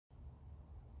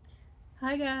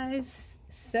Hi guys,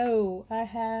 so I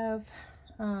have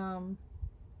a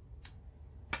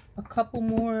couple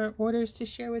more orders to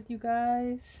share with you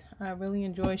guys. I really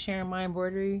enjoy sharing my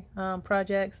embroidery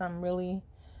projects. I'm really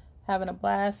having a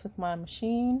blast with my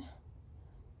machine,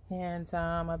 and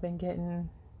I've been getting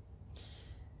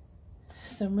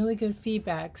some really good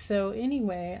feedback. So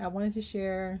anyway, I wanted to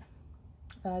share,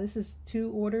 this is 2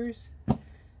 orders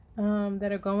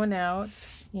that are going out,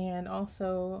 and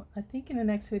also I think in the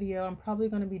next video I'm probably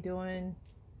going to be doing,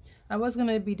 I was going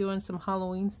to be doing some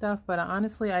Halloween stuff, but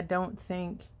honestly I don't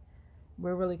think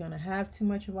we're really going to have too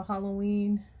much of a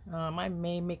Halloween. I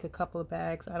may make a couple of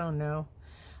bags, I don't know.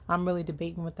 I'm really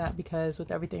debating with that because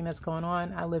with everything that's going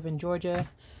on, I live in Georgia.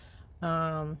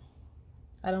 I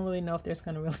don't really know if there's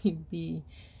going to really be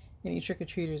any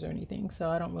trick-or-treaters or anything,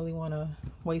 so I don't really want to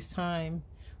waste time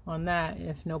on that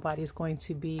if nobody's going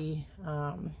to be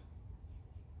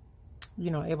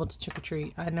able to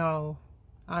trick-or-treat. I know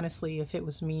honestly if it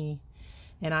was me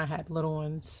and I had little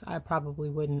ones, I probably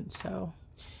wouldn't. So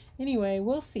anyway,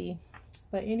 we'll see.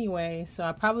 But anyway, so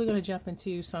I'm probably going to jump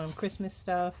into some Christmas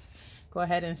stuff, go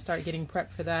ahead and start getting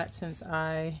prepped for that, since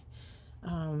I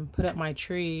put up my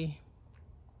tree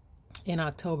in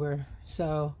October.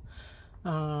 So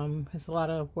it's a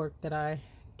lot of work that I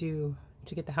do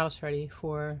to get the house ready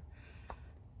for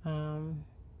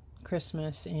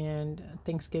Christmas and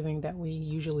Thanksgiving that we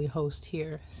usually host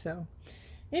here. So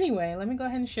anyway, let me go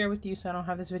ahead and share with you so I don't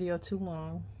have this video too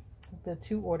long, the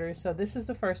 2 orders. So this is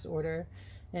the first order,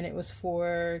 and it was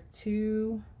for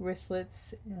 2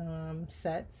 wristlets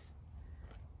sets.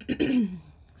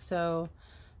 So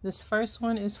this first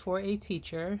one is for a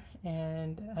teacher,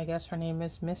 and I guess her name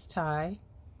is Miss Ty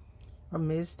or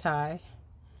Ms. Ty.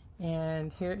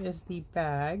 And here is the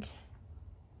bag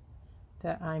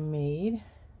that I made.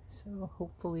 So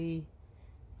hopefully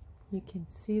you can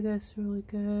see this really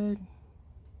good.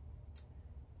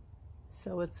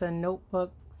 So it's a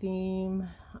notebook theme.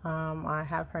 I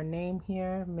have her name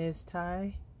here, Ms.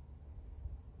 Ty.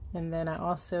 And then I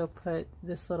also put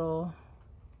this little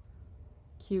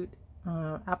cute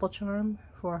apple charm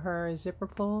for her zipper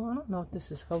pull. I don't know if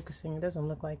this is focusing. It doesn't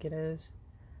look like it is.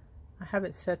 I have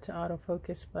it set to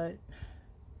autofocus, but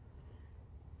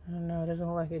I don't know, it doesn't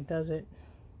look like it does it.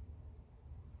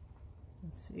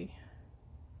 Let's see.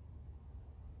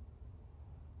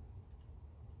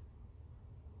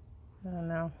 I don't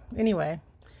know. Anyway,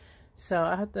 so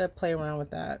I have to play around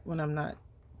with that when I'm not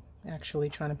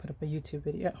actually trying to put up a YouTube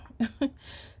video.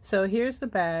 So here's the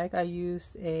bag. I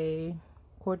used a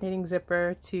coordinating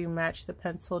zipper to match the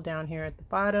pencil down here at the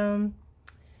bottom.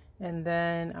 And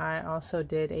then I also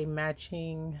did a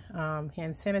matching hand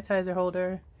sanitizer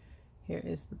holder. Here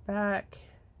is the back.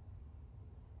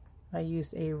 I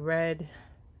used a red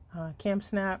cam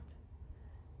snap.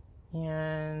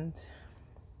 And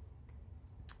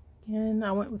again,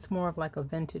 I went with more of like a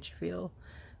vintage feel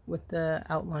with the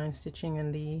outline stitching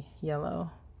in the yellow.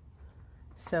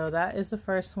 So that is the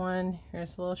first one.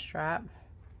 Here's a little strap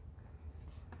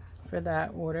for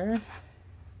that order.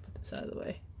 Put this out of the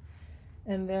way.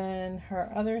 And then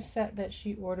her other set that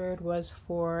she ordered was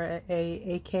for a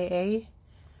AKA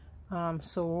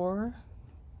soror,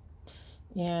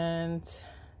 and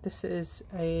this is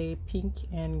a pink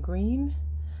and green.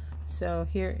 So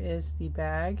here is the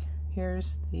bag.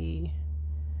 Here's the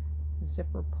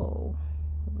zipper pull.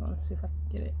 Hold on, see if I can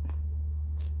get it.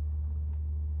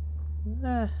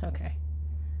 Okay,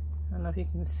 I don't know if you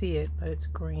can see it, but it's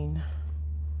green.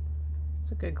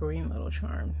 It's like a green little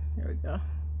charm. There we go.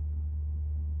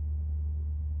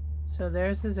 So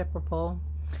there's the zipper pull.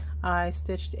 I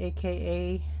stitched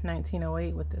AKA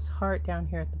 1908 with this heart down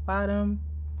here at the bottom.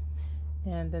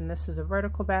 And then this is a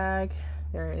vertical bag.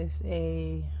 There is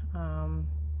a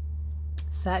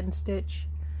satin stitch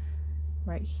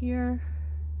right here.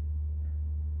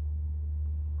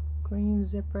 Green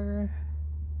zipper.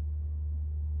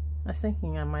 I was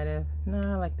thinking I might have,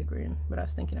 no, I like the green, but I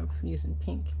was thinking of using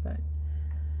pink, but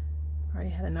I already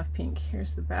had enough pink.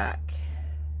 Here's the back.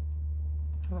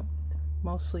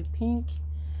 Mostly pink.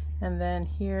 And then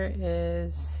here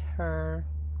is her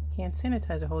hand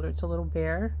sanitizer holder. It's a little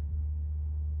bear,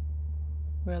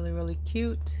 really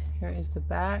cute. Here is the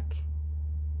back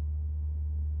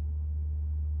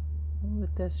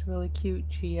with this really cute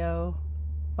geo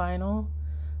vinyl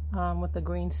with the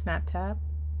green snap tab,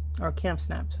 or cam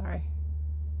snap, sorry.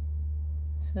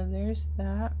 So there's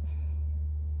that,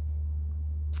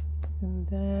 and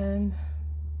then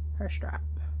her strap.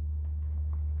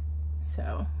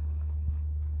 So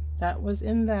that was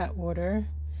in that order.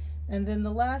 And then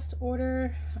the last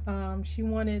order, she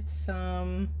wanted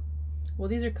some, well,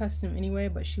 these are custom anyway,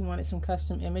 but she wanted some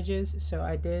custom images, so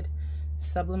I did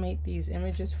sublimate these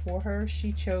images for her.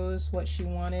 She chose what she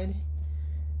wanted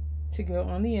to go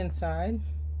on the inside.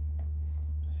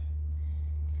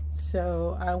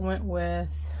 So I went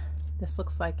with, this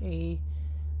looks like a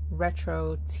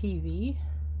retro TV,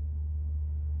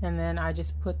 and then I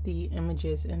just put the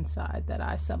images inside that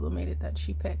I sublimated that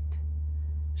she picked.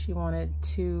 She wanted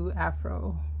 2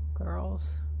 Afro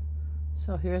girls.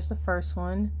 So here's the first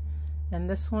one, and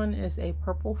this one is a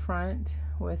purple front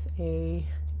with a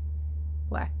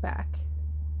black back.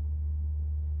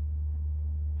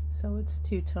 So it's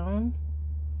two-tone.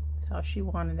 That's how she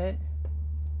wanted it.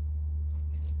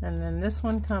 And then this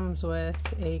one comes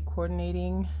with a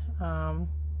coordinating hand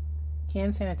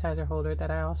sanitizer holder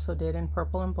that I also did in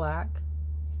purple and black.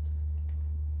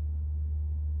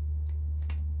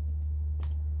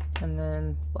 And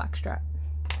then black strap.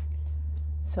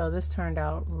 So this turned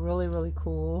out really, really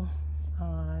cool.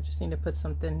 I just need to put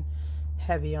something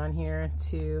heavy on here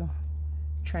to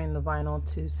train the vinyl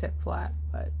to sit flat,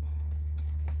 but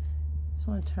this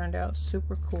one turned out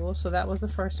super cool. So that was the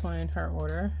first one in her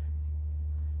order.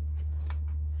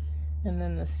 And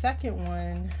then the second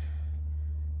one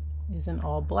is an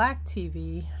all black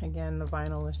TV. Again, the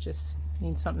vinyl is just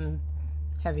needs something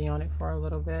heavy on it for a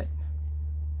little bit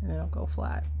and it'll go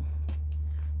flat.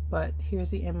 But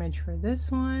here's the image for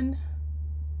this one.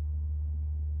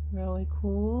 Really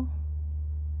cool.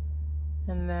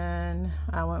 And then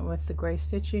I went with the gray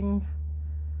stitching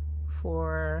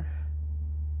for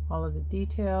all of the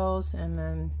details, and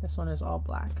then this one is all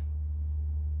black.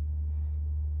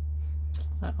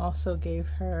 I also gave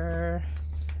her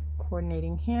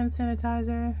coordinating hand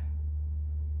sanitizer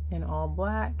in all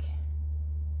black.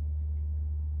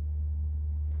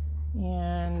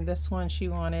 And this one she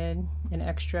wanted an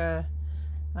extra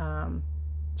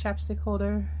chapstick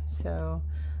holder, so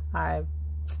I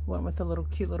went with a little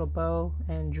cute little bow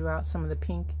and drew out some of the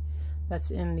pink that's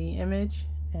in the image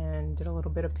and did a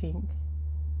little bit of pink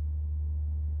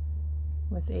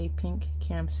with a pink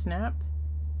cam snap.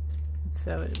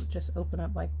 So it would just open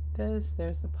up like this.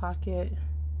 There's the pocket,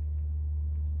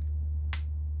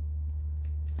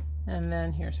 and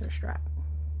then here's her strap.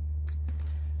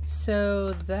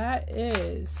 So that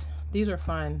is, these are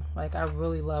fun. Like, I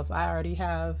really love, I already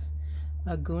have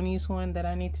a Goonies one that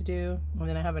I need to do, and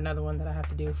then I have another one that I have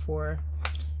to do for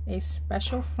a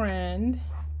special friend.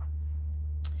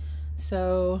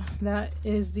 So that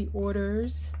is the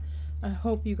orders. I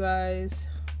hope you guys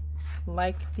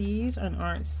like these and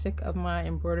aren't sick of my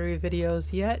embroidery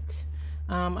videos yet.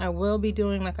 I will be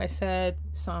doing, like I said,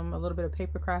 a little bit of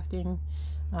paper crafting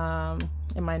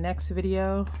in my next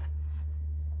video,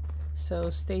 so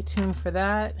stay tuned for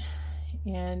that.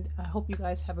 And I hope you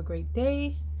guys have a great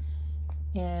day,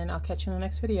 and I'll catch you in the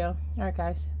next video. All right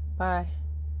guys, bye.